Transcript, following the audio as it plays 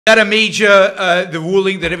Got a major, the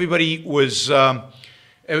ruling that everybody was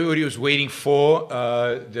waiting for.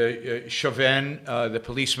 Chauvin, the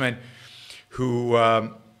policeman who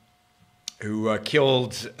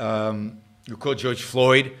killed George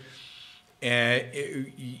Floyd,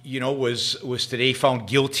 was today found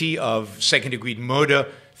guilty of second-degree murder,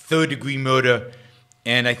 third-degree murder,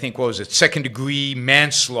 and I think, what was it, second-degree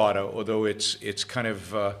manslaughter. Although it's kind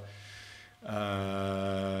of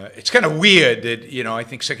weird that, I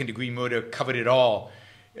think second-degree murder covered it all.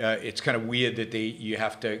 It's kind of weird that you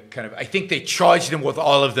have to I think they charged him with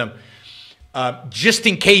all of them, just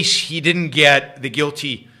in case he didn't get the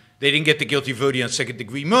guilty. They didn't get the guilty verdict on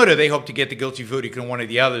second-degree murder. They hoped to get the guilty verdict on one of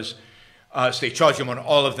the others. So they charged him on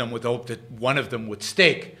all of them with the hope that one of them would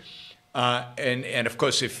stick. And of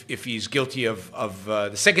course, if he's guilty of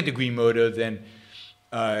the second-degree murder, then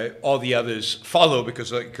all the others follow, because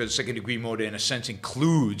second-degree murder, in a sense,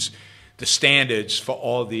 includes the standards for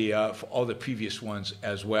all the previous ones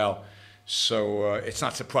as well. So it's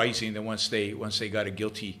not surprising that once they got a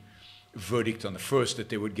guilty verdict on the first, that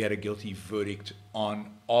they would get a guilty verdict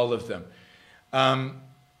on all of them.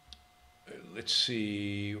 Let's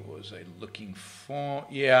see, what was I looking for?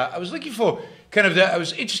 Yeah, I was looking for I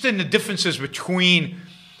was interested in the differences between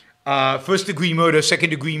first-degree murder,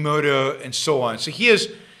 second-degree murder, and so on. So here's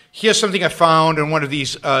something I found in one of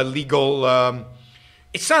these legal,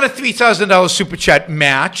 it's not a $3,000 super chat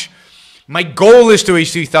match. My goal is to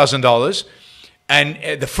raise $3,000,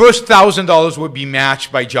 and the first $1,000 would be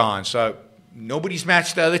matched by John. So nobody's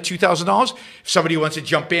matched the other $2,000. If somebody wants to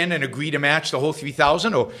jump in and agree to match the whole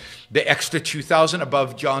 $3,000 or the extra $2,000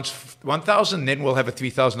 above John's $1,000, then we'll have a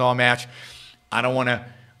 $3,000 match. I don't want to.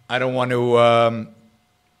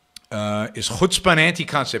 Is chutzpah an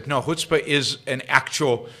anti-concept? No, chutzpah is an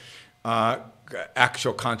actual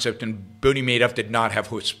concept, and Bernie Madoff did not have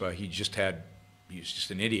chutzpah. He was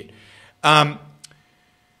just an idiot.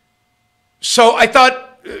 So I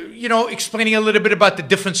thought, explaining a little bit about the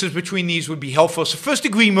differences between these would be helpful. So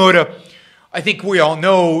first-degree murder, I think we all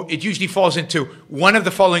know, it usually falls into one of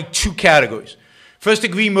the following two categories.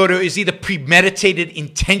 First-degree murder is either premeditated,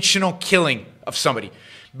 intentional killing of somebody,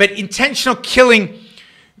 but intentional killing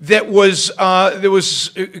that was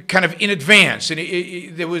kind of in advance, and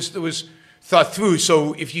there was thought through.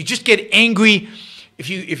 So if you just get angry, if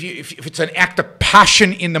it's an act of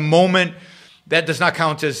passion in the moment, that does not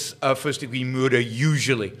count as first-degree murder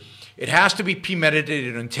usually. It has to be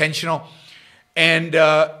premeditated or intentional, and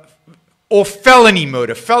or felony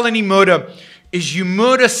murder. Felony murder is you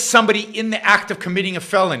murder somebody in the act of committing a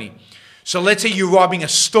felony. So let's say you're robbing a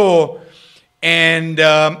store, and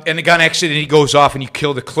the gun accidentally goes off and you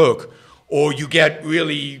kill the clerk, or you get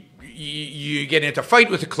into a fight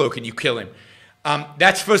with the clerk and you kill him.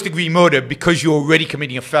 That's first-degree murder because you're already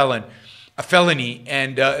committing a felony,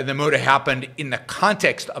 and the murder happened in the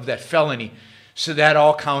context of that felony. So that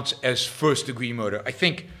all counts as first-degree murder. I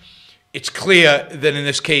think it's clear that in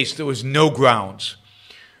this case there was no grounds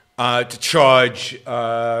to charge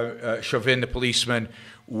Chauvin, the policeman,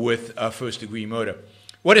 with first-degree murder.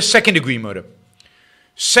 What is second-degree murder?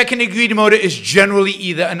 Second-degree murder is generally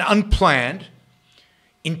either an unplanned,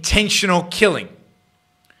 intentional killing.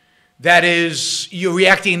 That is, you're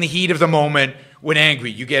reacting in the heat of the moment when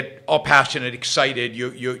angry. You get all passionate, excited,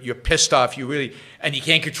 you're pissed off, and you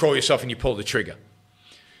can't control yourself and you pull the trigger.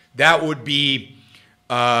 That would be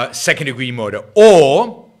second-degree murder.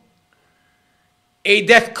 Or a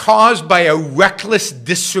death caused by a reckless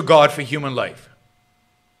disregard for human life.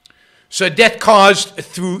 So a death caused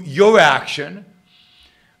through your action.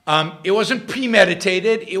 It wasn't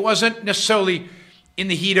premeditated. It wasn't necessarily in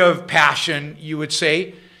the heat of passion, you would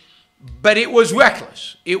say, but it was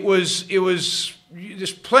reckless. There's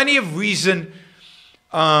plenty of reason.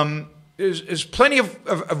 There's plenty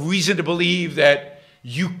of reason to believe that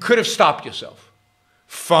you could have stopped yourself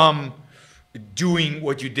from doing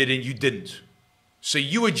what you did, and you didn't. So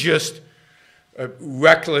you were just a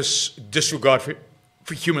reckless disregard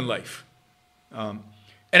for human life. And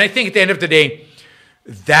I think at the end of the day,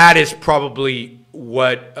 that is probably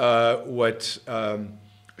what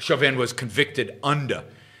Chauvin was convicted under.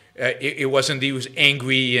 It wasn't that he was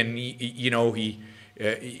angry and he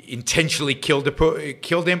intentionally killed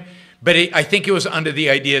him, but I think it was under the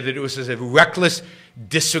idea that it was a reckless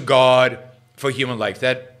disregard for human life.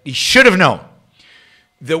 That he should have known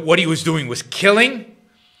that what he was doing was killing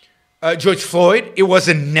George Floyd. It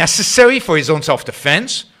wasn't necessary for his own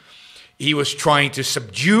self-defense. He was trying to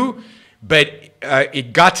subdue, but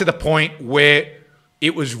it got to the point where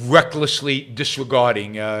it was recklessly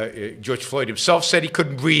disregarding. George Floyd himself said he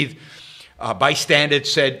couldn't breathe.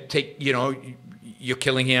 Bystanders said, you're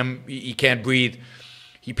killing him, he can't breathe.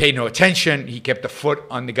 He paid no attention. He kept a foot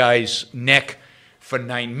on the guy's neck for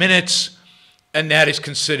 9 minutes. And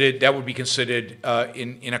that would be considered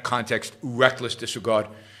in a context, reckless disregard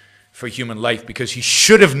for human life, because he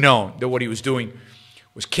should have known that what he was doing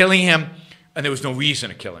was killing him, and there was no reason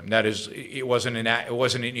to kill him. That is, it wasn't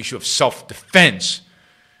an issue of self-defense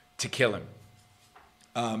to kill him.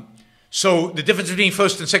 So the difference between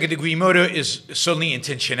first and second degree murder is certainly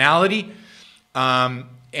intentionality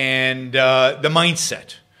and the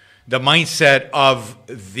mindset of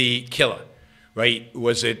the killer, right?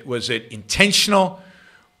 Was it intentional,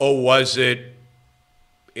 or was it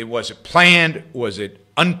planned? Was it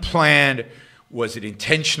unplanned? Was it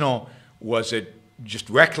intentional? Was it just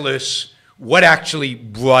reckless? What actually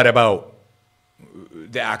brought about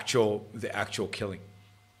the actual killing?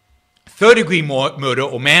 Third degree murder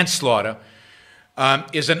or manslaughter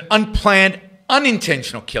is an unplanned,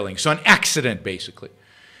 unintentional killing, so an accident basically,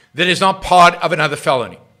 that is not part of another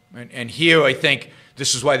felony. And here I think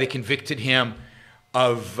this is why they convicted him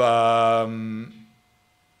of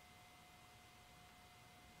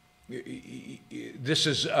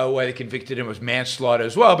manslaughter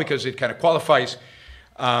as well, because it kind of qualifies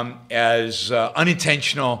as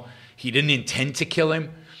unintentional. He didn't intend to kill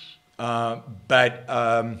him, but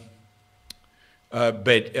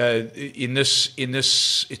in this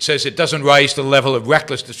it says it doesn't rise to the level of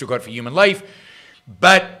reckless disregard for human life,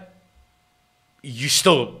 but you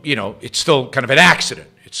still, it's still kind of an accident.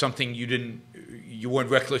 It's something you weren't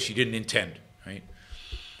reckless, you didn't intend, right?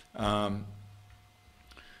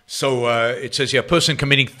 So it says here, a person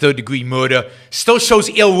committing third-degree murder still shows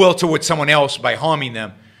ill will towards someone else by harming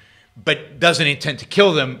them, but doesn't intend to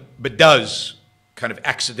kill them, but does kind of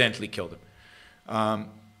accidentally kill them.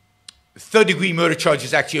 Third-degree murder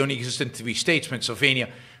charges actually only exist in 3 states, Pennsylvania,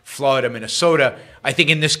 Florida, Minnesota. I think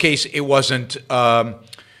in this case it wasn't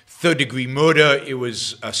third-degree murder, it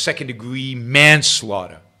was second-degree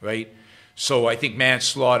manslaughter, right? So I think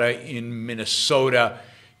manslaughter in Minnesota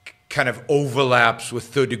kind of overlaps with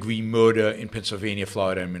third-degree murder in Pennsylvania,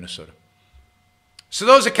 Florida, and Minnesota. So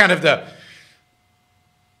those are kind of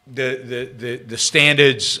the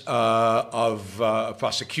standards of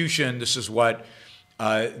prosecution. This is what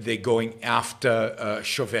they're going after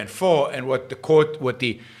Chauvin for, and what the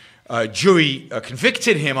jury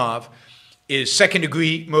convicted him of is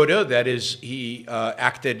second-degree murder. That is, he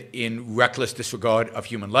acted in reckless disregard of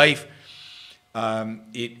human life.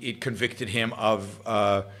 It convicted him of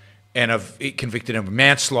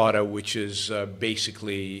manslaughter, which is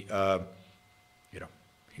basically,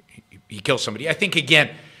 he killed somebody. I think, again,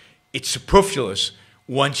 it's superfluous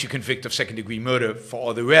once you convict of second-degree murder for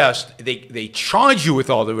all the rest. They charge you with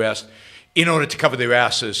all the rest in order to cover their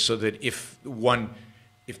asses, so that if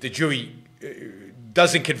the jury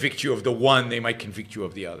doesn't convict you of the one, they might convict you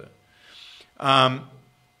of the other. All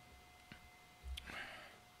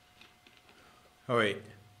right.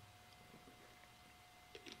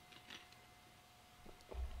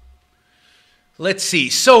 Let's see.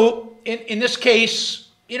 So in this case,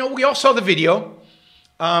 we all saw the video.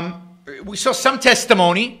 We saw some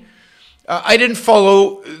testimony. I didn't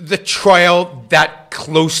follow the trial that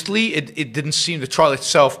closely. It didn't seem, the trial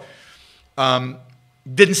itself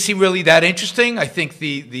didn't seem really that interesting. I think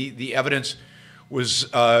the evidence was,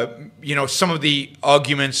 some of the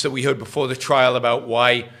arguments that we heard before the trial about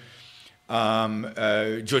why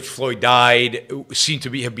George Floyd died seemed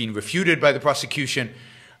to have been refuted by the prosecution.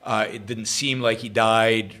 It didn't seem like he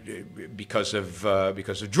died because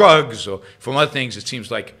of drugs or from other things. It seems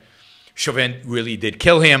like Chauvin really did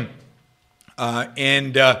kill him.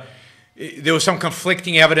 And there was some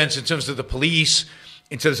conflicting evidence in terms of the police,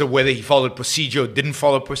 in terms of whether he followed procedure or didn't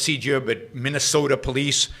follow procedure. But Minnesota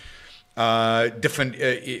police, from different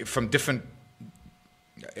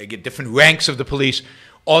ranks of the police,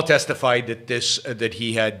 all testified that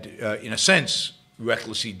he had, in a sense,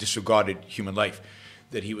 recklessly disregarded human life,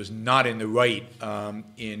 that he was not in the right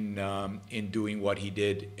in doing what he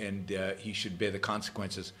did, and he should bear the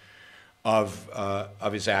consequences of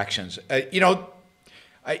his actions.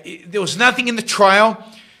 There was nothing in the trial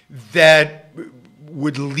that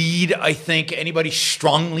would lead, I think, anybody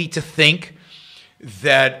strongly to think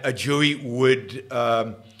that a jury would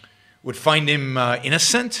find him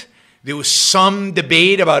innocent. There was some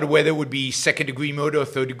debate about whether it would be second-degree murder or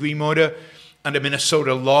third-degree murder under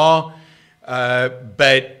Minnesota law.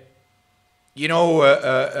 But,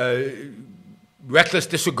 reckless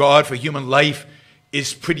disregard for human life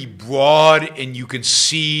is pretty broad, and you can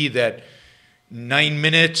see that 9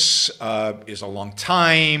 minutes is a long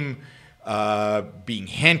time. Being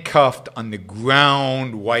handcuffed on the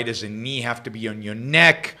ground, why does a knee have to be on your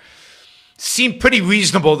neck? seemed pretty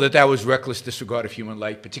reasonable that that was reckless disregard of human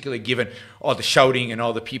life, particularly given all the shouting and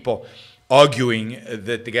all the people arguing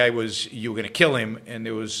that the guy was, you were going to kill him, and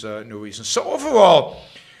there was no reason. So overall,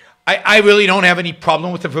 I really don't have any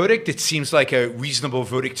problem with the verdict. It seems like a reasonable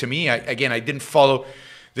verdict to me. Again, I didn't follow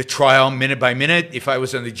the trial minute by minute. If I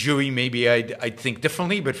was on the jury, maybe I'd think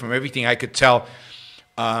differently, but from everything I could tell,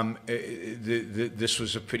 this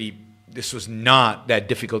was not that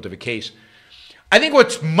difficult of a case. I think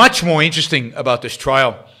what's much more interesting about this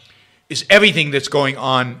trial is everything that's going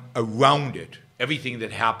on around it, everything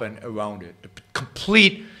that happened around it. The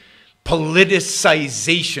complete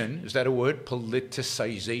politicization, is that a word?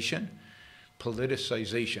 Politicization?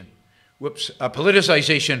 Politicization. Whoops.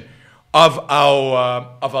 Politicization of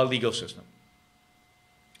our legal system.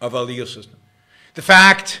 Of our legal system. The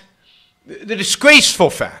fact, the disgraceful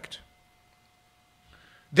fact,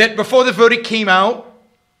 that before the verdict came out,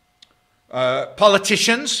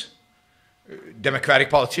 politicians, Democratic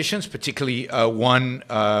politicians, particularly one,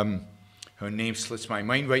 her name slips my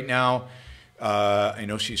mind right now. I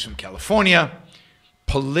know she's from California.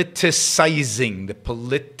 Politicizing, the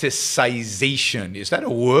politicization. Is that a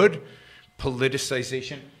word?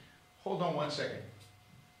 Politicization. Hold on one second.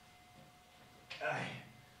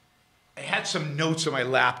 I had some notes on my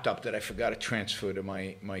laptop that I forgot to transfer to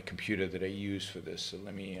my computer that I use for this. So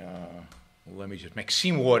let me just,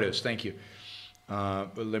 Maxime Waters, thank you.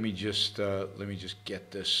 But let me just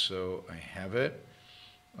get this so I have it.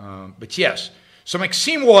 But yes, so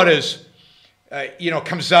Maxime Waters,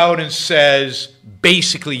 comes out and says,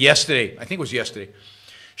 basically yesterday, I think it was yesterday,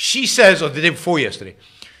 she says, or the day before yesterday,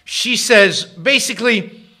 she says,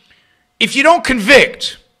 basically, if you don't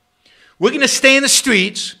convict, we're going to stay in the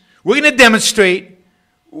streets, we're going to demonstrate,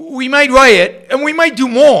 we might riot, and we might do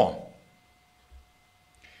more.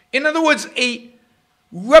 In other words, a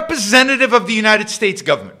representative of the United States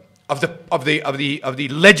government, of the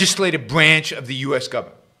legislative branch of the U.S.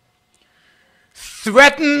 government,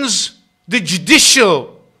 threatens the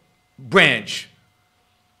judicial branch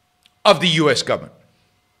of the U.S. government.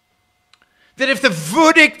 That if the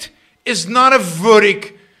verdict is not a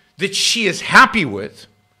verdict that she is happy with,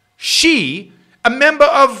 she, a member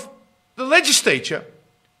of the legislature,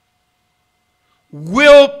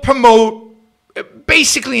 will promote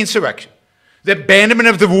basically insurrection, the abandonment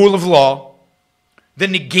of the rule of law, the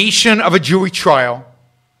negation of a jury trial,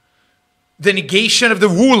 the negation of the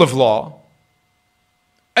rule of law,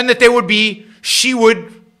 and that she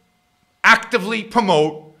would actively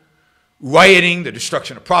promote rioting, the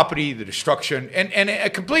destruction of property, the destruction, and a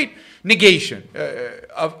complete negation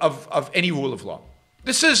of any rule of law.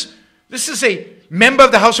 This is a member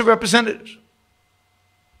of the House of Representatives.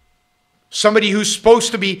 Somebody who's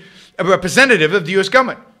supposed to be a representative of the U.S.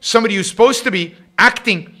 government. Somebody who's supposed to be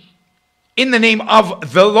acting in the name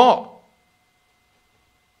of the law.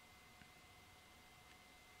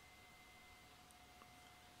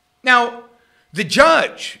 Now, the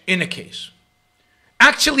judge in the case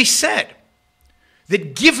actually said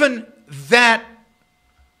that given that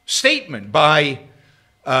statement by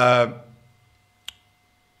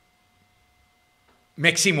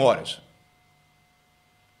Maxime Waters,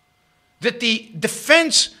 that the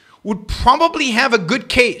defense would probably have a good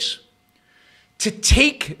case to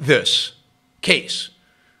take this case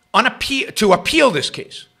on appeal, to appeal this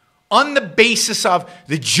case on the basis of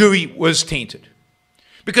the jury was tainted.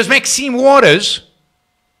 Because Maxime Waters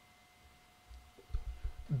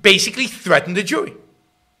basically threatened the jury.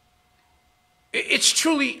 It's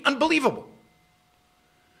truly unbelievable.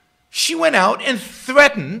 She went out and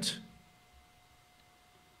threatened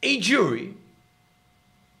a jury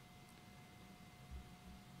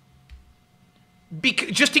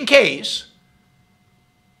just in case,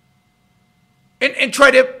 and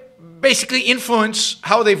try to basically influence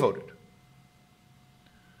how they voted.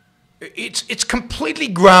 It's completely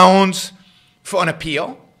grounds for an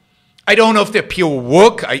appeal. I don't know if the appeal will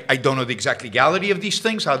work. I don't know the exact legality of these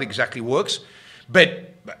things, how it exactly works.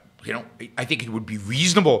 But I think it would be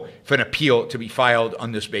reasonable for an appeal to be filed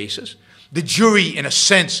on this basis. The jury, in a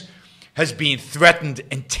sense, has been threatened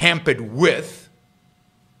and tampered with.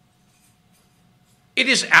 It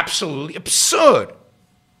is absolutely absurd.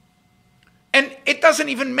 And it doesn't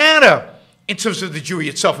even matter in terms of the jury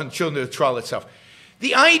itself and the children of the trial itself.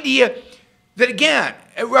 The idea that, again,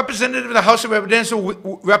 a representative of the House of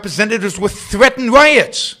Representatives would threaten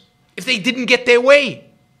riots if they didn't get their way.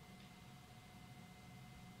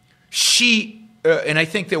 And I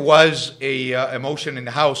think there was a motion in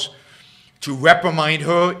the House to reprimand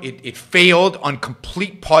her. It failed on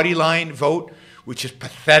complete party line vote, which is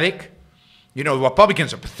pathetic. The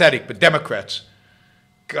Republicans are pathetic, but Democrats,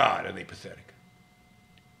 God, are they pathetic.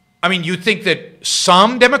 I mean, you think that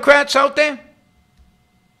some Democrats out there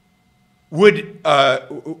would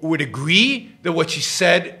agree that what she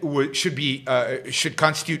said should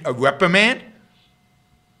constitute a reprimand?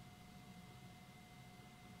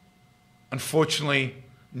 Unfortunately,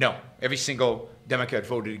 no. Every single Democrat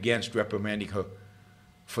voted against reprimanding her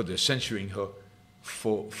for censuring her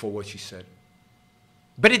for what she said.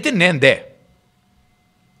 But it didn't end there.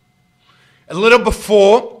 A little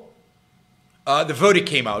before the verdict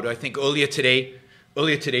came out, I think earlier today,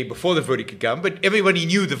 before the verdict had come, but everybody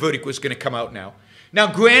knew the verdict was going to come out now. Now,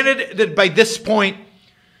 granted that by this point,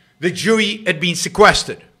 the jury had been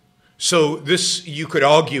sequestered. So this, you could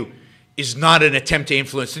argue, is not an attempt to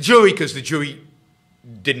influence the jury, because the jury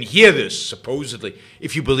didn't hear this, supposedly,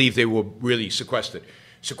 if you believe they were really sequestered.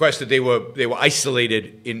 They were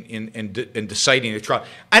isolated in deciding the trial.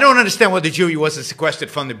 I don't understand why the jury wasn't sequestered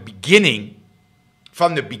from the beginning,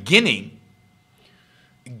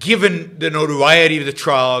 given the notoriety of the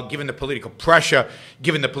trial, given the political pressure,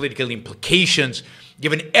 given the political implications,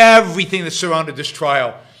 given everything that surrounded this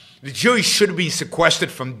trial. The jury should have been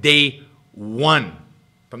sequestered from day one.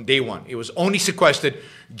 From day one. It was only sequestered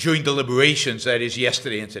during deliberations, that is,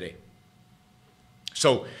 yesterday and today.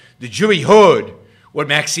 So the jury heard what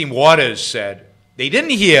Maxine Waters said. They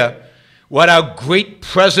didn't hear what our great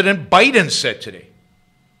President Biden said today.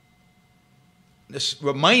 This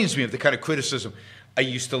reminds me of the kind of criticism I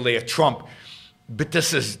used to lay at Trump, but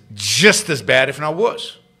this is just as bad, if not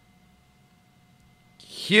worse.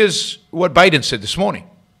 Here's what Biden said this morning.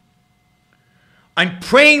 I'm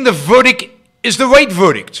praying the verdict is the right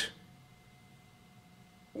verdict.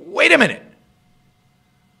 Wait a minute.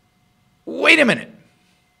 Wait a minute.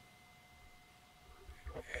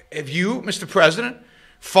 Have you, Mr. President,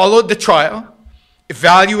 followed the trial,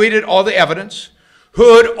 evaluated all the evidence,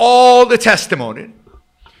 heard all the testimony,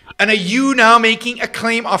 and are you now making a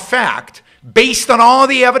claim of fact based on all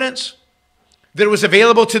the evidence that was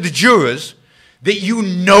available to the jurors that you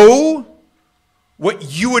know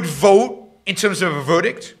what you would vote in terms of a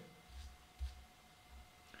verdict?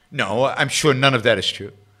 No, I'm sure none of that is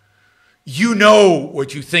true. You know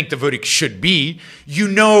what you think the verdict should be. You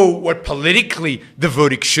know what politically the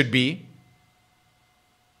verdict should be.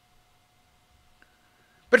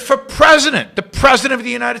 But for the President of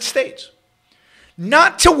the United States,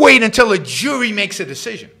 not to wait until a jury makes a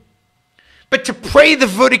decision, but to pray the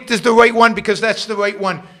verdict is the right one because that's the right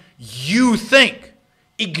one you think,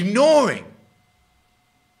 ignoring,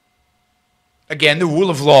 again, the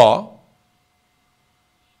rule of law,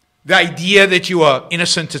 the idea that you are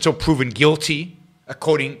innocent until proven guilty,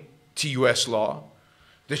 according to U.S. law,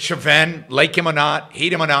 that Chauvin, like him or not,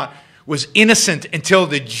 hate him or not, was innocent until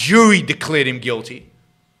the jury declared him guilty.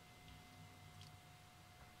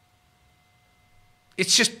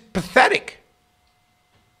 It's just pathetic.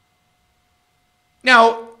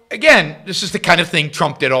 Now, again, this is the kind of thing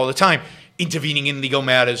Trump did all the time, intervening in legal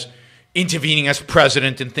matters, intervening as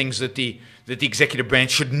president in things that the executive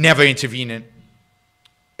branch should never intervene in.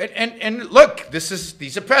 And look,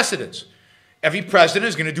 these are precedents. Every president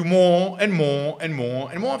is going to do more and more and more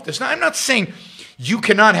and more of this. Now, I'm not saying you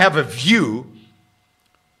cannot have a view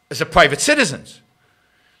as a private citizen.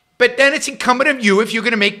 But then it's incumbent on you, if you're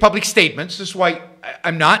going to make public statements, this is why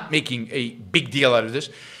I'm not making a big deal out of this,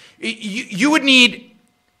 you would need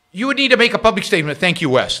to make a public statement. Thank you,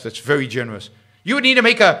 Wes. That's very generous. You would need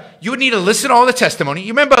to listen to all the testimony.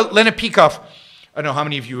 You remember Leonard Peikoff, I don't know how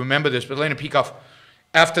many of you remember this, but Leonard Peikoff,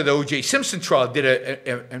 after the O.J. Simpson trial, did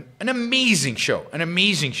an amazing show,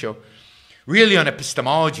 really on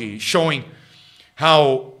epistemology, showing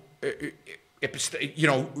how,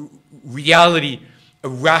 reality,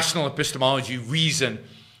 rational epistemology, reason,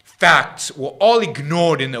 facts were all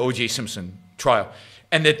ignored in the O.J. Simpson trial,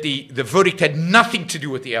 and that the verdict had nothing to do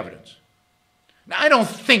with the evidence. Now, I don't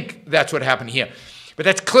think that's what happened here, but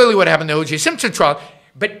that's clearly what happened in the O.J. Simpson trial.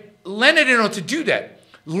 But Leonard, in order to do that,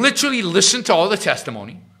 literally listened to all the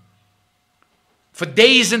testimony for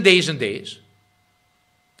days and days and days,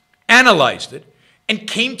 analyzed it, and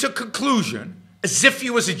came to a conclusion as if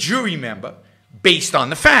he was a jury member based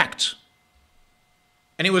on the facts.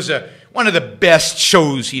 And it was one of the best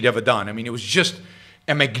shows he'd ever done. I mean, it was just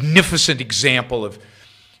a magnificent example of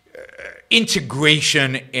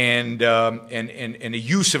integration and the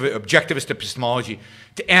use of objectivist epistemology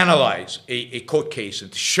to analyze a court case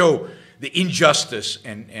and to show the injustice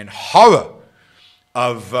and horror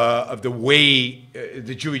of the way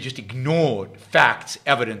the jury just ignored facts,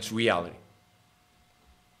 evidence, reality.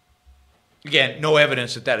 Again, no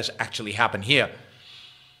evidence that has actually happened here.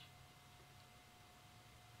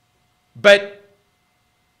 But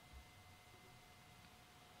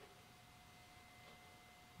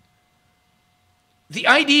the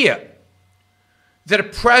idea that a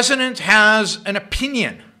president has an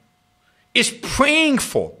opinion, is praying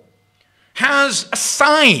for, has a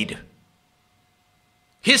side,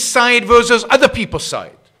 his side versus other people's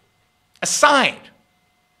side, a side,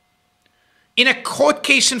 in a court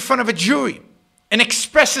case in front of a jury, and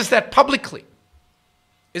expresses that publicly,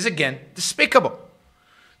 is again despicable.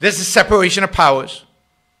 There's a separation of powers.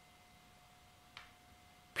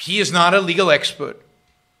 He is not a legal expert.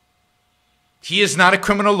 He is not a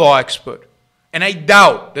criminal law expert. And I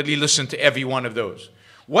doubt that he listened to every one of those.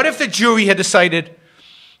 What if the jury had decided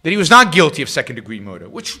that he was not guilty of second-degree murder,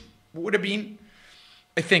 which would have been,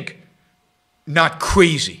 I think, not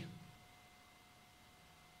crazy.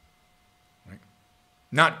 Right?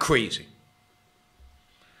 Not crazy.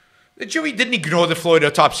 The jury didn't ignore the Floyd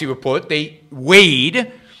autopsy report. They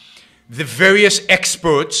weighed the various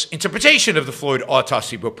experts' interpretation of the Floyd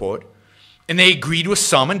autopsy report, and they agreed with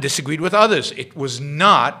some and disagreed with others. It was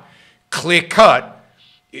not clear-cut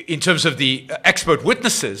in terms of the expert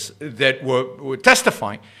witnesses that were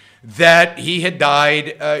testifying that he had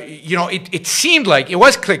died. It seemed like it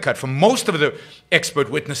was clear-cut from most of the expert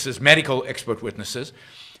witnesses, medical expert witnesses,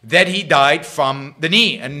 that he died from the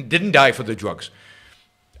knee and didn't die for the drugs.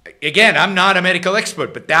 Again, I'm not a medical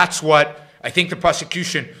expert, but that's what I think the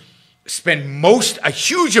prosecution spent a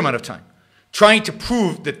huge amount of time trying to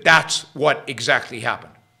prove that that's what exactly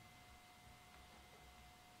happened.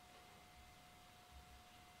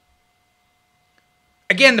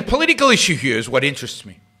 Again, the political issue here is what interests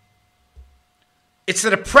me. It's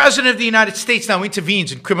that a president of the United States now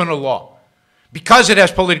intervenes in criminal law because it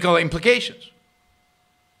has political implications.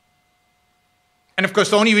 And of course,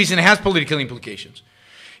 the only reason it has political implications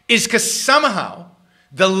is because somehow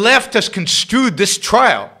the left has construed this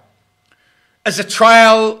trial as a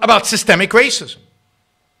trial about systemic racism,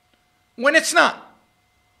 when it's not.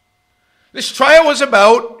 This trial was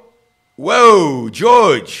about, whoa,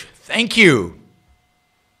 George, thank you.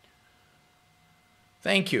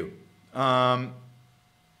 Thank you.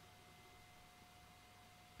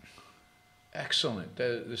 Excellent.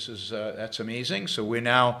 That's amazing. So we're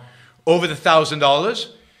now over the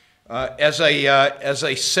 $1,000. As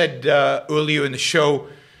I said earlier in the show,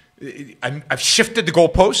 I've shifted the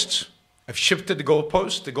goalposts.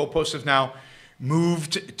 The goalposts have now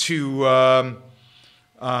moved to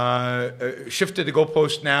shifted the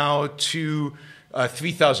goalpost now to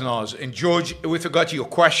 $3,000. And George, with regard to your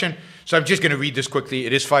question, so I'm just going to read this quickly.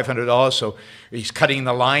 It is $500, so he's cutting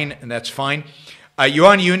the line, and that's fine. You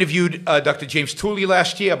interviewed Dr. James Tooley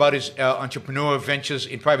last year about his entrepreneurial ventures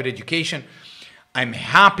in private education. I'm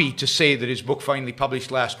happy to say that his book finally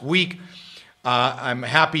published last week. I'm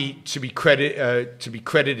happy to be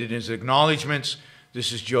credited in his acknowledgments.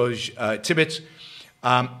 This is George Tibbetts.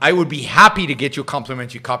 I would be happy to get you a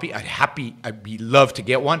complimentary copy. I'd be love to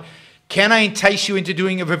get one. Can I entice you into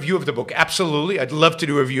doing a review of the book? Absolutely. I'd love to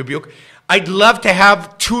do a review of the book. I'd love to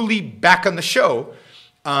have Tooley back on the show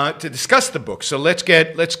to discuss the book. So let's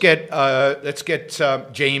get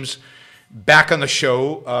James back on the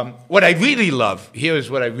show. What I really love, here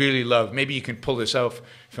is what I really love. Maybe you can pull this out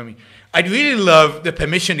for me. I'd really love the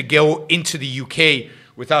permission to go into the UK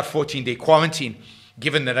without 14-day quarantine,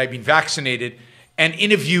 given that I've been vaccinated, and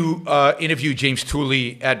interview James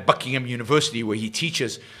Tooley at Buckingham University, where he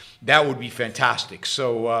teaches. That would be fantastic.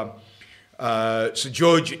 So, so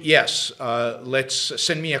George, yes, let's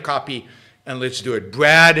send me a copy and let's do it.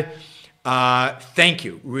 Brad, thank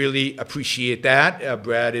you. Really appreciate that.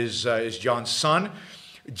 Brad is John's son.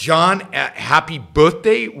 John, happy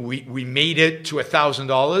birthday. We made it to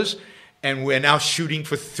 $1,000, and we're now shooting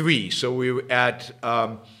for $3,000. So we're at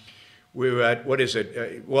what is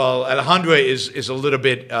it? Well, Alejandra is a little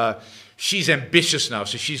bit. She's ambitious now,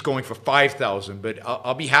 so she's going for $5,000. But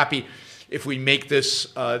I'll be happy if we make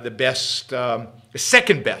this the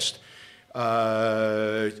second best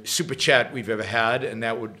super chat we've ever had, and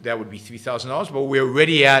that would be $3,000. But we're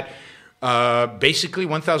already at basically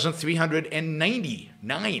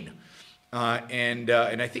 1,399, and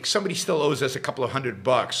I think somebody still owes us a couple of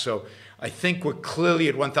 $100. So I think we're clearly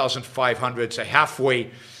at 1,500. So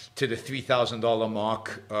halfway to the $3,000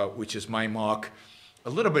 mark, which is my mark. A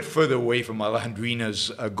little bit further away from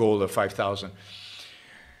Alejandrina's goal of 5,000.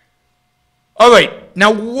 All right,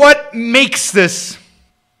 now what makes this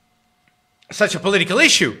such a political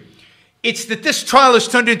issue? It's that this trial has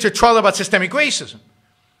turned into a trial about systemic racism,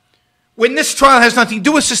 when this trial has nothing to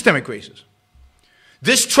do with systemic racism.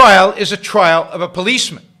 This trial is a trial of a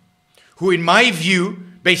policeman who, in my view,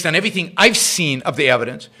 based on everything I've seen of the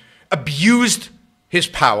evidence, abused his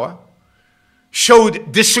power,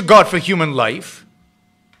 showed disregard for human life.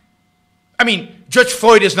 I mean, Judge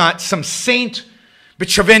Floyd is not some saint, But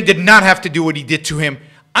Chauvin did not have to do what he did to him.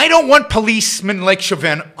 I don't want policemen like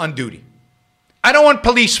Chauvin on duty. I don't want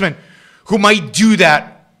policemen who might do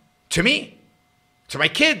that to me, to my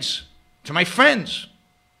kids, to my friends.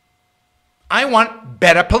 I want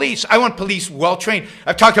better police. I want police well-trained.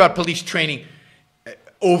 I've talked about police training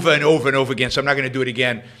over and over and over again, so I'm not going to do it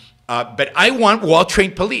again. But I want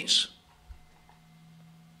well-trained police.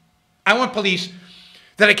 I want police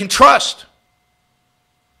that I can trust.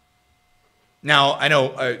 Now, I know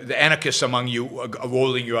the anarchists among you are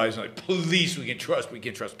rolling your eyes like, police, we can trust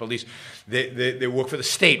police. They work for the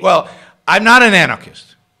state. Well, I'm not an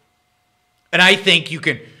anarchist. And I think you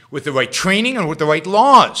can, with the right training and with the right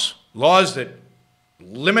laws that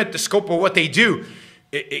limit the scope of what they do,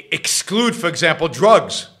 exclude, for example,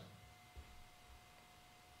 drugs.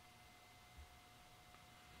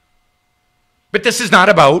 But this is not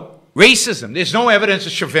about racism. There's no evidence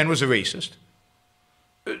that Chauvin was a racist.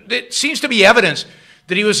 There seems to be evidence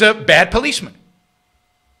that he was a bad policeman.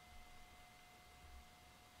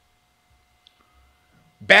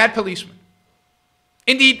 Bad policeman.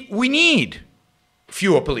 Indeed, we need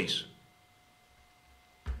fewer police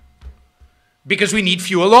because we need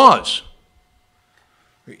fewer laws.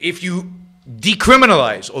 If you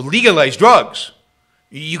decriminalize or legalize drugs,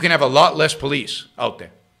 you can have a lot less police out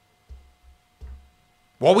there.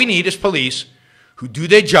 What we need is police who do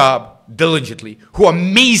their job diligently, who are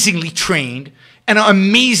amazingly trained and are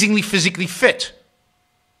amazingly physically fit,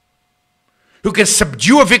 who can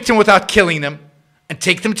subdue a victim without killing them and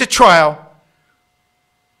take them to trial.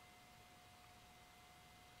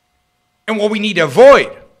 And what we need to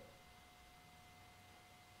avoid,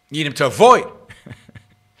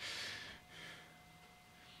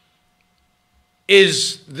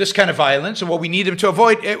 is this kind of violence. And what we need them to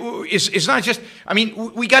avoid is not just, I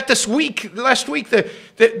mean, we got this last week,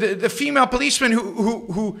 the female policeman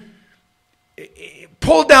who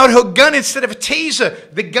pulled out her gun instead of a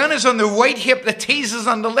taser. The gun is on the right hip, the taser's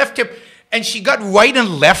on the left hip, and she got right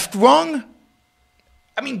and left wrong.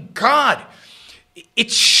 I mean, God,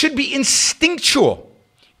 it should be instinctual.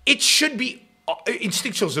 It should be,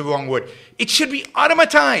 instinctual is the wrong word. It should be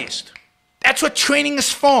automatized. That's what training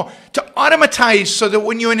is for, to automatize so that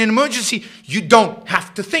when you're in an emergency, you don't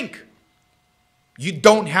have to think. You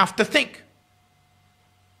don't have to think.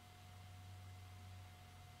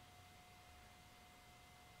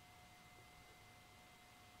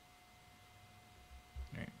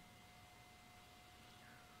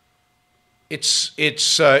 It's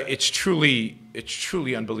truly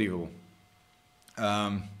unbelievable.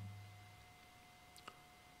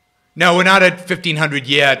 No, we're not at 1,500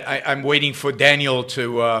 yet. I'm waiting for Daniel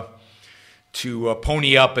to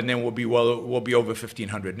pony up, and then we'll be over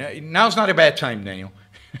 1,500. Now's not a bad time, Daniel.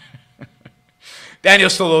 Daniel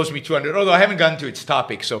still owes me 200, although I haven't gotten to its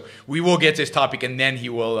topic, so we will get to his topic, and then he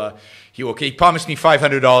promised me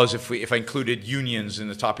 $500 if I included unions in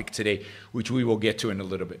the topic today, which we will get to in a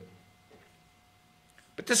little bit.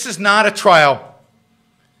 But this is not a trial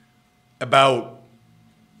about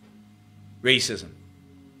racism.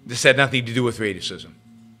 This had nothing to do with racism.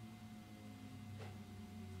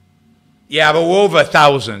 Yeah, but we're over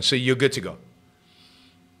 1,000, so you're good to go.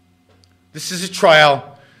 This is a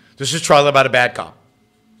trial. This is a trial about a bad cop.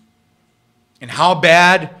 And how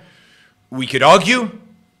bad, we could argue,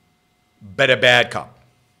 but a bad cop.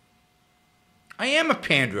 I am a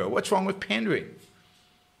panderer. What's wrong with pandering?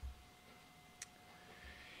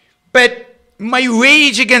 But my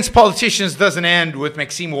rage against politicians doesn't end with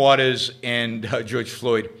Maxine Waters and George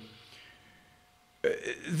Floyd.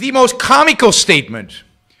 The most comical statement,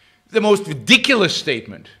 the most ridiculous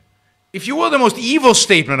statement, if you will, the most evil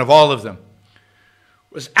statement of all of them,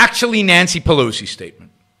 was actually Nancy Pelosi's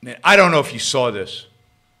statement. And I don't know if you saw this.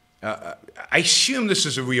 I assume this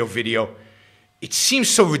is a real video. It seems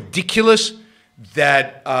so ridiculous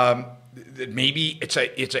that that maybe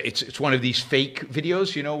it's one of these fake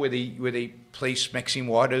videos, you know, where they place Maxine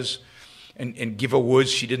Waters and give her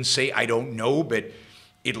words she didn't say. I don't know, but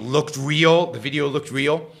it looked real. The video looked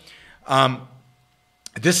real.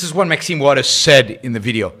 This is what Maxine Waters said in the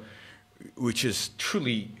video, which is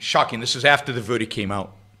truly shocking. This is after the verdict came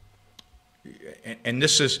out, and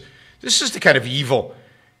this is the kind of evil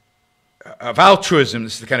of altruism.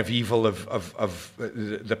 This is the kind of evil of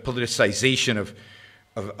the politicization of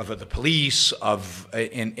the police,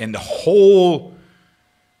 and the whole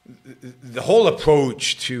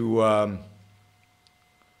approach to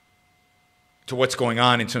what's going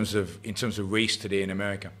on in terms of race today in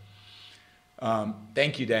America.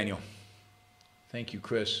 Thank you, Daniel. Thank you,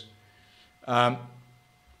 Chris.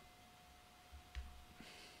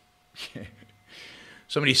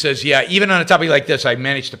 Somebody says, yeah, even on a topic like this, I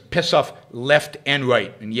managed to piss off left and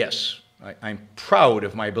right. And yes, I'm proud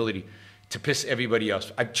of my ability to piss everybody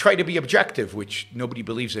else. I try to be objective, which nobody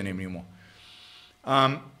believes in anymore.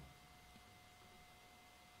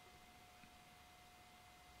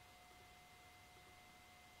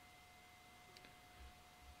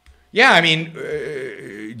 Yeah, I mean,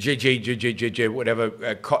 JJ,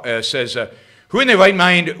 whatever, says, who in their right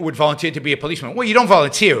mind would volunteer to be a policeman? Well, you don't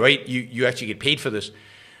volunteer, right? You actually get paid for this.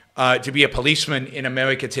 To be a policeman in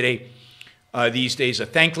America today, these days, a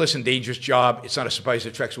thankless and dangerous job. It's not a surprise it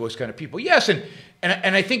attracts those kind of people. Yes, and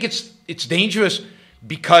I think it's dangerous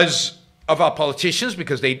because of our politicians,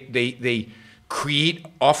 because they create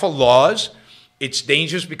awful laws. It's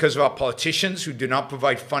dangerous because of our politicians who do not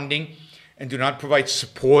provide funding and do not provide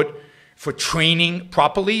support for training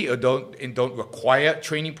properly, or don't require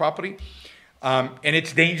training properly. And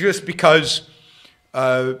it's dangerous because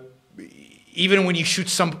even when you shoot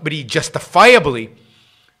somebody justifiably,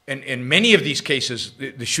 and in many of these cases,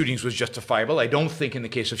 the shootings was justifiable. I don't think in the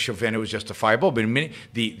case of Chauvin it was justifiable, but in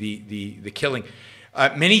the killing,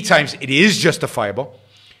 many times it is justifiable.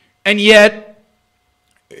 And yet,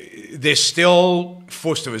 they're still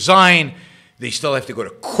forced to resign. They still have to go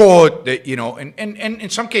to court, and in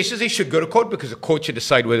some cases they should go to court because the court should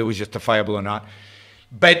decide whether it was justifiable or not.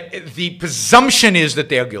 But the presumption is that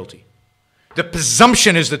they are guilty. The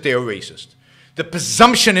presumption is that they are racist. The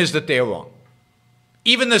presumption is that they are wrong.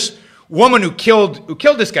 Even this woman who killed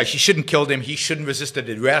this guy, she shouldn't have killed him. He shouldn't have resisted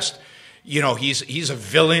arrest. He's a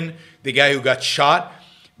villain, the guy who got shot.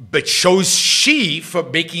 But chose she for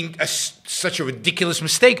making such a ridiculous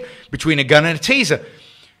mistake between a gun and a taser.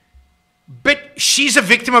 But she's a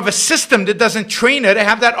victim of a system that doesn't train her to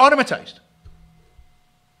have that automatized.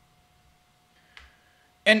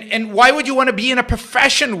 And why would you want to be in a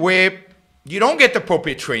profession where you don't get the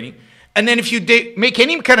appropriate training, and then if you make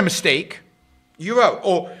any kind of mistake, you're out?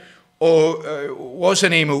 Or what was her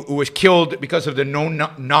name who was killed because of the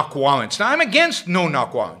no-knock warrants? Now, I'm against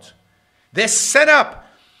no-knock warrants. They're set up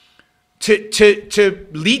to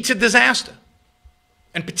lead to disaster.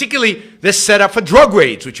 And particularly, they're set up for drug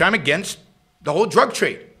raids, which I'm against the whole drug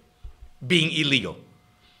trade being illegal.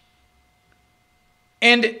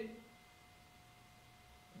 And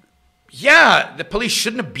yeah, the police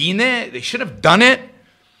shouldn't have been there. They should have done it.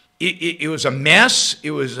 It was a mess.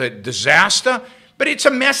 It was a disaster. But it's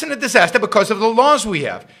a mess and a disaster because of the laws we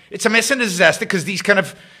have. It's a mess and a disaster because these kind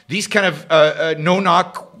of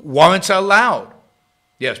no-knock warrants are allowed.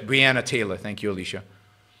 Yes, Breonna Taylor. Thank you, Alicia.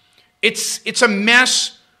 It's a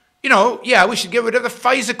mess. Yeah, we should get rid of the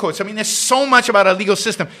FISA courts. I mean, there's so much about our legal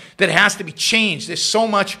system that has to be changed. There's so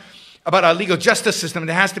much about our legal justice system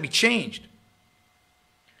that has to be changed.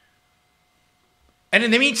 And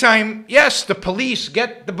in the meantime, yes, the police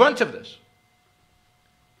get the brunt of this.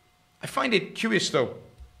 I find it curious, though.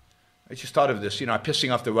 I just thought of this, I'm pissing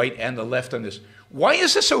off the right and the left on this. Why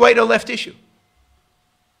is this a right or left issue?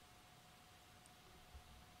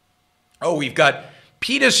 Oh, we've got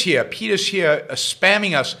Peter's here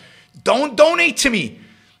spamming us. Don't donate to me.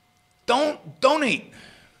 Don't donate.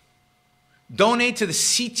 Donate to the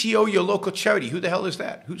CTO, your local charity. Who the hell is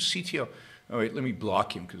that? Who's CTO? All right, let me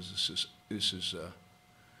block him because this is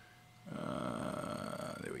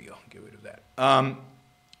there we go. Get rid of that.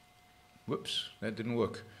 Whoops, that didn't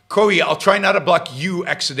work. Corey, I'll try not to block you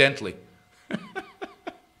accidentally.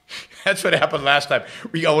 That's what happened last time.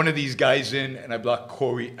 We got one of these guys in, and I blocked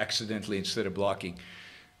Corey accidentally instead of blocking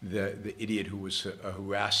the idiot who was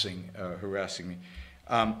harassing me.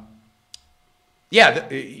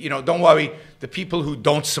 Don't worry. The people who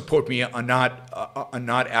don't support me are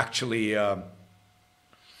not actually.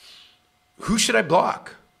 Who should I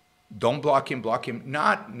block? Don't block him. Block him.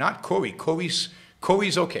 Not Corey. Corey's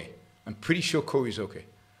okay. I'm pretty sure Corey's okay.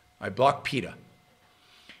 I blocked Peter.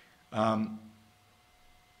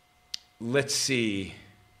 Let's see.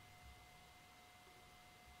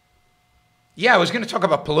 Yeah, I was going to talk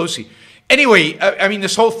about Pelosi. Anyway, I mean,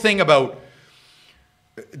 this whole thing about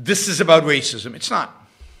this is about racism. It's not.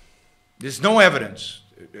 There's no evidence.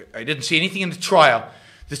 I didn't see anything in the trial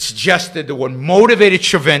that suggested that what motivated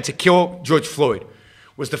Chauvin to kill George Floyd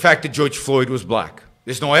was the fact that George Floyd was black.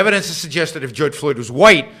 There's no evidence to suggest that if George Floyd was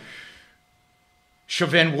white,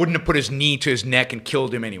 Chauvin wouldn't have put his knee to his neck and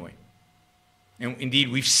killed him anyway. And indeed,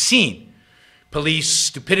 we've seen police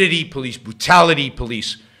stupidity, police brutality,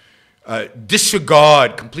 police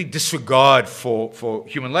disregard, complete disregard for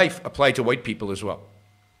human life applied to white people as well.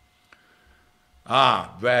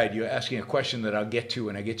 Brad, you're asking a question that I'll get to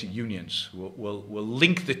when I get to unions. We'll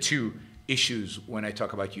link the two issues when I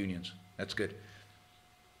talk about unions. That's good.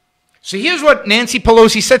 So here's what Nancy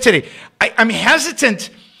Pelosi said today. I'm hesitant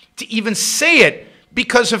to even say it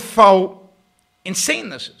because of how insane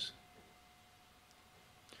this is.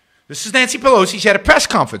 This is Nancy Pelosi. She had a press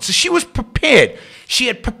conference. So she was prepared. She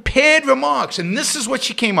had prepared remarks, and this is what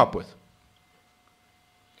she came up with.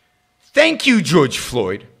 Thank you, George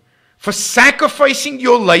Floyd, for sacrificing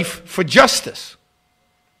your life for justice.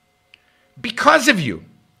 Because of you,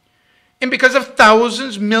 and because of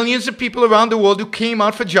thousands, millions of people around the world who came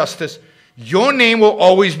out for justice, your name will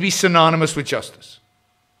always be synonymous with justice.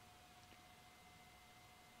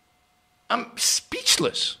 I'm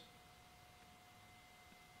speechless.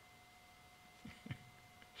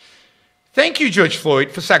 Thank you, George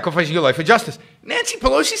Floyd, for sacrificing your life for justice. Nancy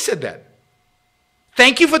Pelosi said that.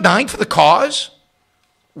 Thank you for dying for the cause.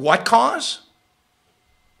 What cause?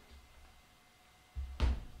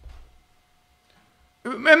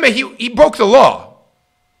 Remember, he broke the law.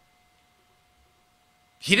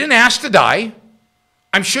 He didn't ask to die.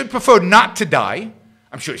 I'm sure he'd prefer not to die.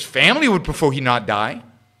 I'm sure his family would prefer he not die.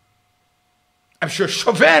 I'm sure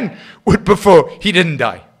Chauvin would prefer he didn't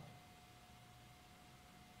die.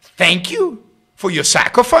 Thank you for your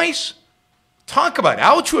sacrifice. Talk about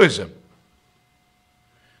altruism.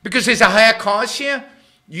 Because there's a higher cause here.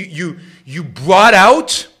 You brought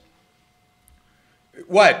out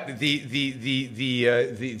what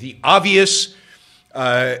the obvious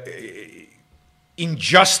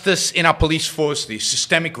injustice in our police force, the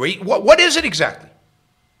systemic rape. What is it exactly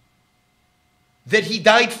that he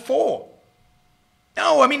died for?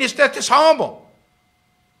 No, I mean, his death is horrible.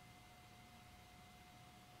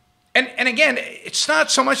 And again, it's not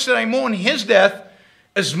so much that I mourn his death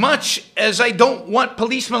as much as I don't want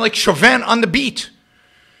policemen like Chauvin on the beat.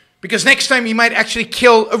 Because next time he might actually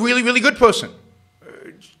kill a really, really good person.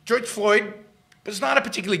 George Floyd was not a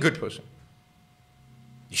particularly good person.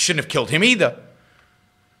 You shouldn't have killed him either.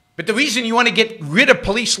 But the reason you want to get rid of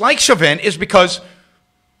police like Chauvin is because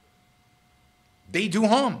they do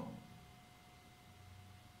harm.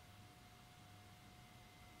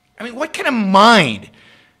 I mean, what kind of mind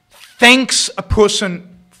thanks a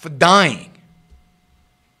person for dying?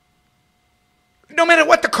 No matter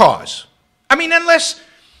what the cause. I mean, unless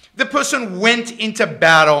the person went into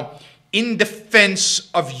battle in defense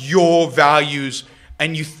of your values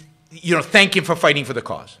and you thank him for fighting for the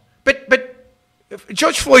cause. But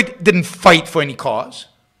George Floyd didn't fight for any cause.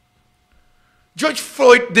 George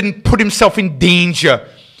Floyd didn't put himself in danger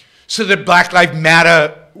so that Black Lives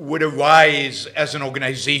Matter would arise as an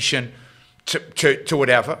organization to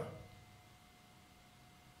whatever.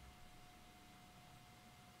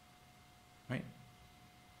 Right?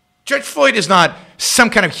 George Floyd is not some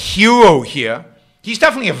kind of hero here. He's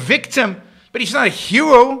definitely a victim, but he's not a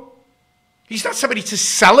hero. He's not somebody to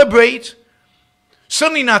celebrate.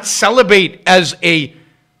 Certainly not celebrate as a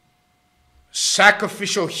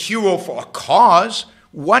sacrificial hero for a cause.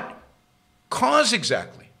 What cause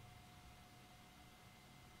exactly?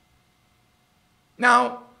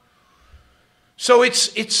 Now, so it's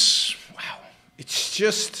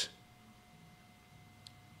just,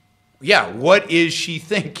 yeah, what is she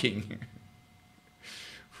thinking?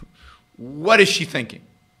 What is she thinking?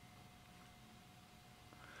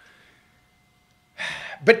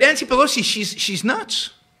 But Nancy Pelosi, she's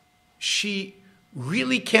nuts. She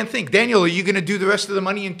really can't think. Daniel, are you going to do the rest of the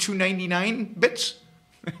money in $2.99 bits?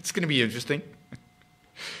 It's going to be interesting.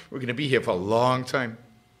 We're going to be here for a long time.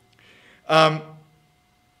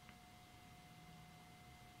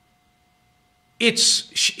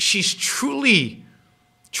 She's truly,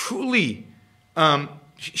 she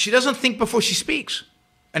doesn't think before she speaks.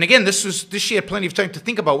 And again, she had plenty of time to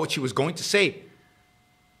think about what she was going to say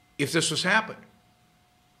if this was happened.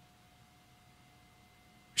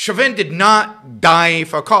 Chauvin did not die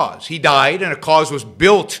for a cause. He died, and a cause was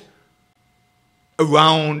built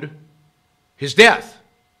around his death.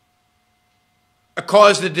 A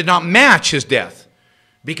cause that did not match his death,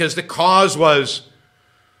 because the cause was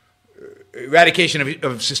eradication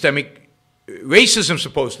of systemic racism,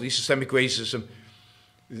 supposedly. Systemic racism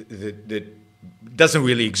that doesn't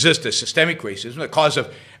really exist as systemic racism. The cause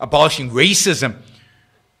of abolishing racism.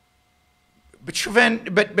 But Chauvin,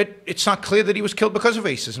 but it's not clear that he was killed because of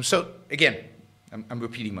racism. So again, I'm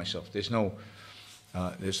repeating myself. There's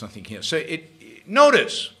nothing here. So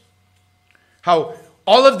notice how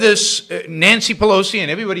all of this, Nancy Pelosi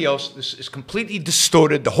and everybody else, this is completely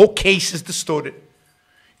distorted. The whole case is distorted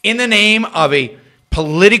in the name of a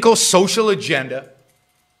political social agenda,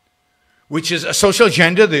 which is a social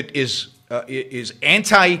agenda that is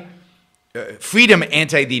anti-freedom,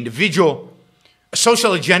 anti the individual. A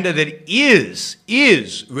social agenda that is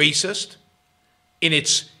racist in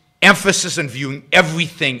its emphasis on viewing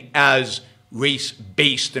everything as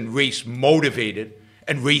race-based and race-motivated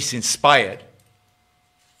and race-inspired.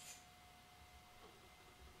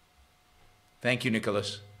 Thank you,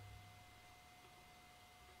 Nicholas.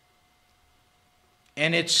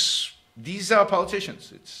 And these are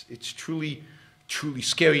politicians. It's truly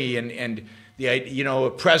scary. And a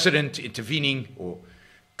president intervening or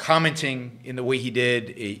commenting in the way he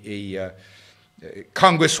did, a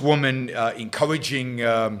congresswoman encouraging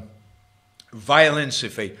violence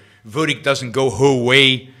if a verdict doesn't go her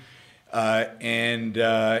way, and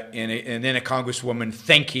then a congresswoman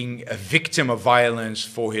thanking a victim of violence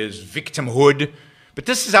for his victimhood. But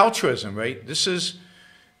this is altruism, right? This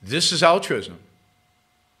is altruism.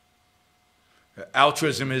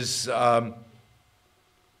 Altruism is the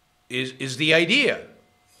idea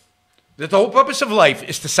that the whole purpose of life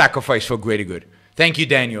is to sacrifice for greater good. Thank you,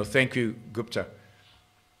 Daniel. Thank you, Gupta.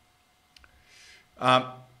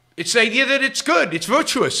 It's the idea that it's good, it's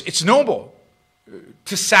virtuous, it's noble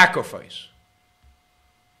to sacrifice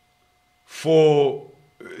for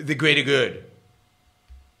the greater good.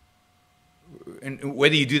 And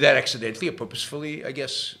whether you do that accidentally or purposefully, I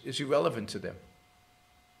guess, is irrelevant to them.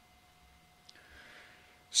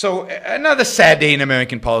 So another sad day in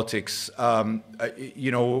American politics.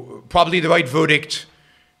 Probably the right verdict,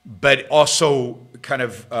 but also kind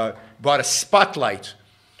of brought a spotlight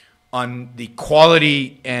on the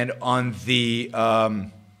quality and on the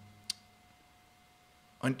on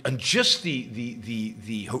just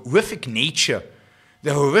the horrific nature,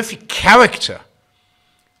 the horrific character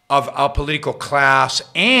of our political class,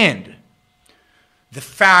 and the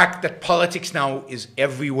fact that politics now is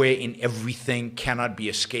everywhere in everything, cannot be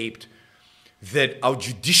escaped, that our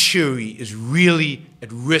judiciary is really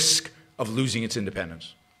at risk of losing its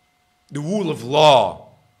independence. The rule of law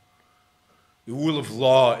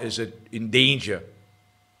is in danger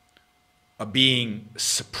of being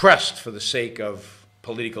suppressed for the sake of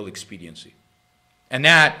political expediency. And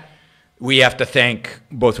that we have to thank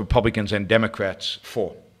both Republicans and Democrats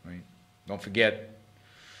for. Right? Don't forget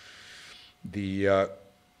the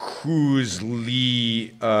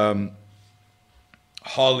Cruz-Lee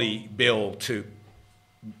Hawley bill to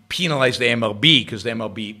penalize the MLB because the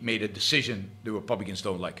MLB made a decision the Republicans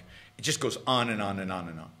don't like. It just goes on and on and on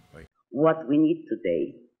and on. Right? What we need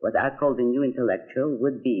today, what I call the new intellectual,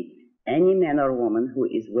 would be any man or woman who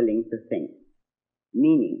is willing to think.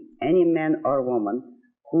 Meaning, any man or woman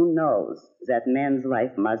who knows that man's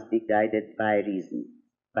life must be guided by reason,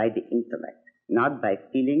 by the intellect, not by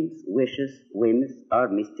feelings, wishes, whims, or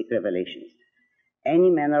mystic revelations. Any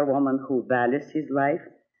man or woman who values his life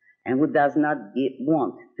and who does not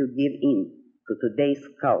want to give in to today's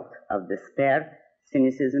cult of despair,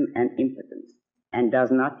 cynicism, and impotence, and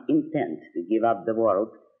does not intend to give up the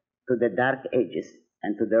world to the dark ages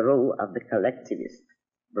and to the rule of the collectivist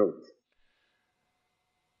brute.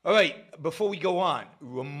 All right, before we go on,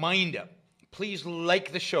 reminder, please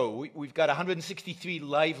like the show. We've got 163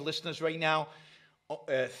 live listeners right now,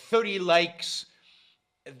 30 likes.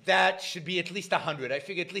 That should be at least 100. I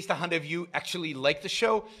figure at least 100 of you actually like the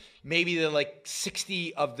show. Maybe there are like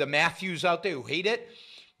 60 of the Matthews out there who hate it,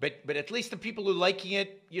 but at least the people who are liking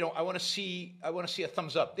it, I want to see a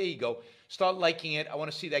thumbs up. There you go. Start liking it. I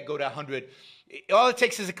want to see that go to 100. All it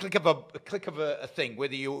takes is a click of a thing.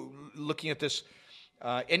 Whether you're looking at this.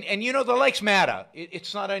 And the likes matter.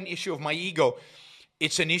 It's not an issue of my ego.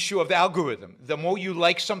 It's an issue of the algorithm. The more you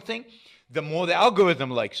like something, the more the algorithm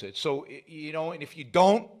likes it. So, and if you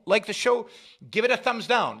don't like the show, give it a thumbs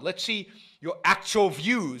down. Let's see your actual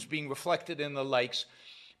views being reflected in the likes.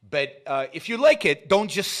 But if you like it, don't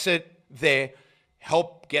just sit there.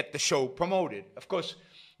 Help get the show promoted. Of course,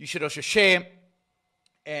 you should also share.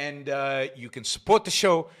 And you can support the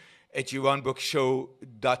show at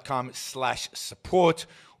JeronBrookShow.com/support,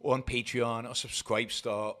 or on Patreon or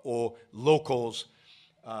Subscribestar or Locals,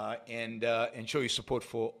 and show your support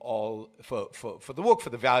for the work, for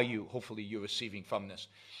the value hopefully you're receiving from this.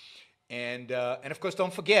 And of course,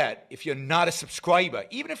 don't forget, if you're not a subscriber,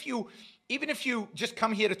 even if you just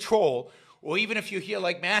come here to troll, or even if you're here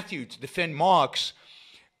like Matthew to defend Marx,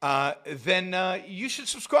 then you should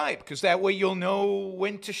subscribe, because that way you'll know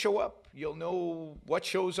when to show up. You'll know what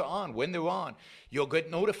shows are on, when they're on. You'll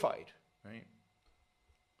get notified, right?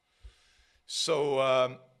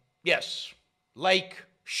 So, yes, like,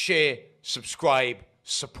 share, subscribe,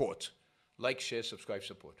 support. Like, share, subscribe,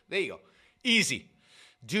 support. There you go. Easy.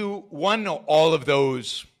 Do one or all of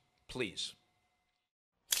those, please.